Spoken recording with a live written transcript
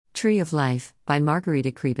Tree of Life, by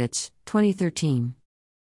Margarita Krivich, 2013.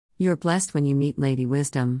 You're blessed when you meet Lady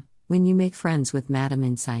Wisdom, when you make friends with Madam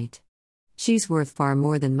Insight. She's worth far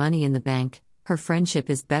more than money in the bank, her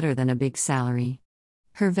friendship is better than a big salary.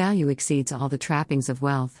 Her value exceeds all the trappings of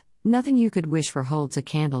wealth, nothing you could wish for holds a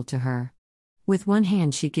candle to her. With one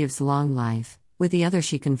hand she gives long life, with the other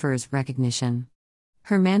she confers recognition.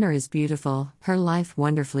 Her manner is beautiful, her life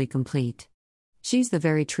wonderfully complete. She's the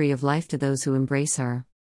very tree of life to those who embrace her.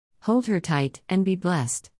 Hold her tight, and be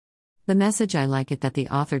blessed. The message I like it that the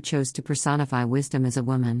author chose to personify wisdom as a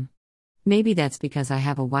woman. Maybe that's because I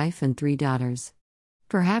have a wife and 3 daughters.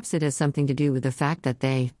 Perhaps it has something to do with the fact that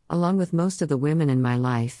they, along with most of the women in my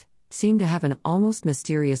life, seem to have an almost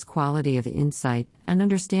mysterious quality of insight and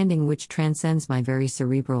understanding which transcends my very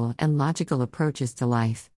cerebral and logical approaches to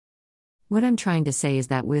life. What I'm trying to say is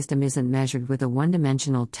that wisdom isn't measured with a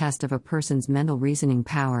one-dimensional test of a person's mental reasoning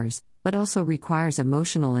powers, but also requires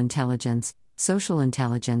emotional intelligence, social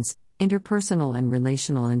intelligence, interpersonal and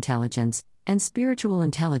relational intelligence, and spiritual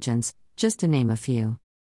intelligence, just to name a few.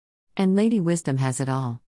 And Lady Wisdom has it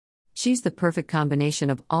all. She's the perfect combination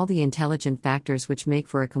of all the intelligent factors which make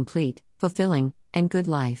for a complete, fulfilling, and good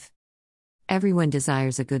life. Everyone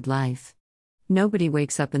desires a good life. Nobody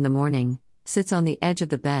wakes up in the morning, sits on the edge of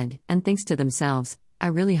the bed, and thinks to themselves, I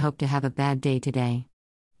really hope to have a bad day today.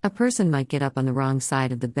 A person might get up on the wrong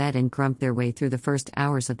side of the bed and grump their way through the first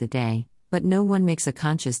hours of the day, but no one makes a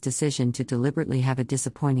conscious decision to deliberately have a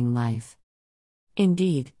disappointing life.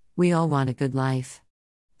 Indeed, we all want a good life.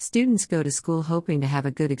 Students go to school hoping to have a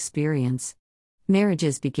good experience.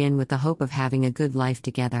 Marriages begin with the hope of having a good life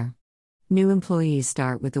together. New employees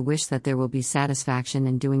start with the wish that there will be satisfaction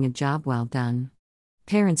in doing a job well done.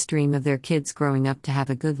 Parents dream of their kids growing up to have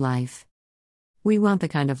a good life. We want the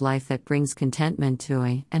kind of life that brings contentment,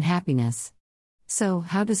 joy, and happiness. So,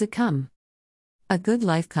 how does it come? A good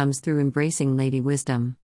life comes through embracing Lady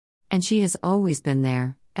Wisdom. And she has always been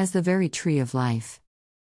there, as the very tree of life.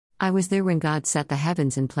 I was there when God set the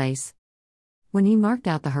heavens in place. When He marked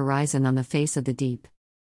out the horizon on the face of the deep.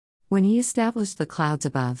 When He established the clouds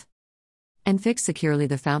above. And fixed securely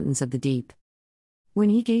the fountains of the deep. When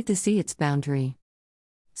He gave the sea its boundary,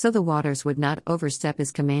 so the waters would not overstep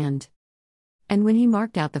His command. And when He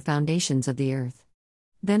marked out the foundations of the earth,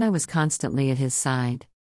 then I was constantly at His side.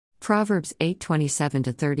 Proverbs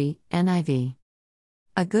 8:27-30, NIV.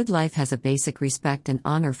 A good life has a basic respect and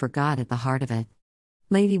honor for God at the heart of it.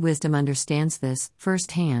 Lady Wisdom understands this,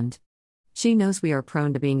 firsthand. She knows we are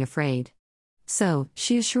prone to being afraid. So,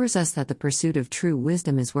 she assures us that the pursuit of true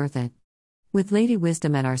wisdom is worth it. With Lady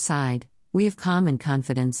Wisdom at our side, we have calm and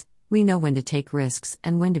confidence, we know when to take risks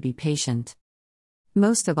and when to be patient.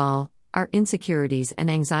 Most of all, our insecurities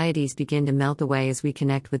and anxieties begin to melt away as we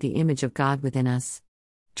connect with the image of God within us.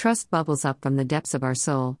 Trust bubbles up from the depths of our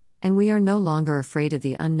soul, and we are no longer afraid of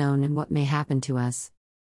the unknown and what may happen to us.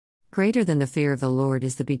 Greater than the fear of the Lord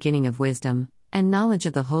is the beginning of wisdom, and knowledge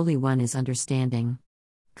of the Holy One is understanding.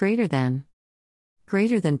 Greater than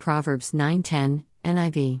Proverbs 9:10,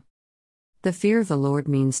 NIV. The fear of the Lord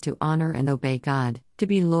means to honor and obey God, to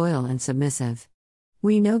be loyal and submissive.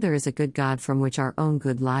 We know there is a good God from which our own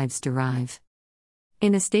good lives derive.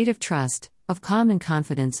 In a state of trust, of calm and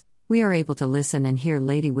confidence, we are able to listen and hear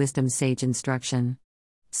Lady Wisdom's sage instruction.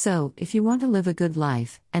 So, if you want to live a good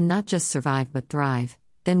life, and not just survive but thrive,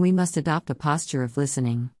 then we must adopt a posture of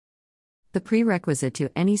listening. The prerequisite to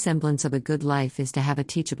any semblance of a good life is to have a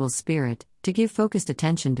teachable spirit, to give focused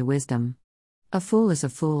attention to wisdom. A fool is a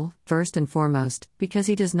fool, first and foremost, because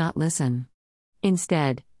he does not listen.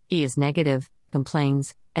 Instead, he is negative,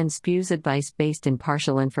 complains, and spews advice based in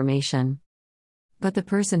partial information. But the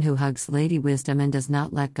person who hugs Lady Wisdom and does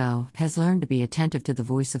not let go has learned to be attentive to the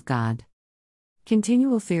voice of God.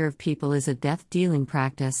 Continual fear of people is a death-dealing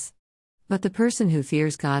practice. But the person who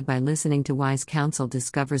fears God by listening to wise counsel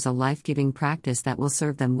discovers a life-giving practice that will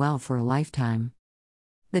serve them well for a lifetime.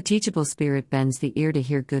 The teachable spirit bends the ear to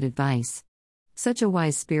hear good advice. Such a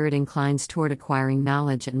wise spirit inclines toward acquiring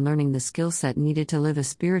knowledge and learning the skill set needed to live a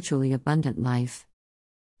spiritually abundant life.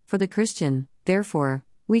 For the Christian, therefore,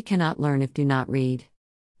 we cannot learn if do not read.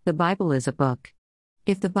 The Bible is a book.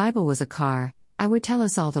 If the Bible was a car, I would tell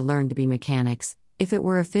us all to learn to be mechanics. If it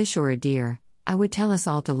were a fish or a deer, I would tell us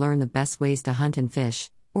all to learn the best ways to hunt and fish.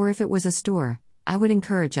 Or if it was a store, I would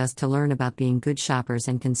encourage us to learn about being good shoppers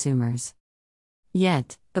and consumers.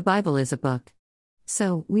 Yet, the Bible is a book.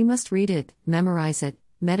 So, we must read it, memorize it,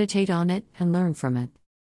 meditate on it, and learn from it.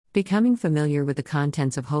 Becoming familiar with the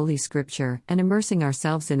contents of Holy Scripture and immersing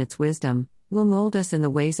ourselves in its wisdom will mold us in the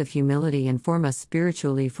ways of humility and form us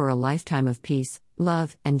spiritually for a lifetime of peace,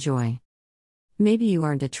 love, and joy. Maybe you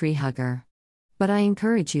aren't a tree hugger. but I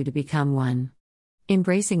encourage you to become one.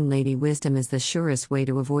 Embracing Lady Wisdom is the surest way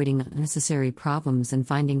to avoiding unnecessary problems and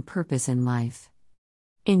finding purpose in life.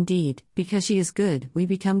 Indeed, because she is good, we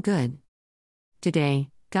become good. Today,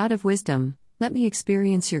 God of wisdom, let me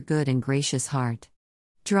experience your good and gracious heart.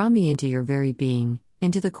 Draw me into your very being,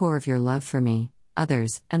 into the core of your love for me,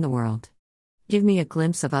 others, and the world. Give me a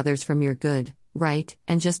glimpse of others from your good, right,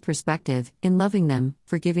 and just perspective, in loving them,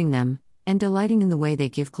 forgiving them, and delighting in the way they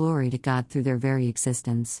give glory to God through their very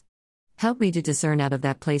existence. Help me to discern out of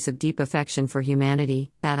that place of deep affection for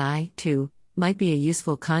humanity, that I, too, might be a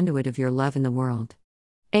useful conduit of your love in the world.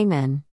 Amen.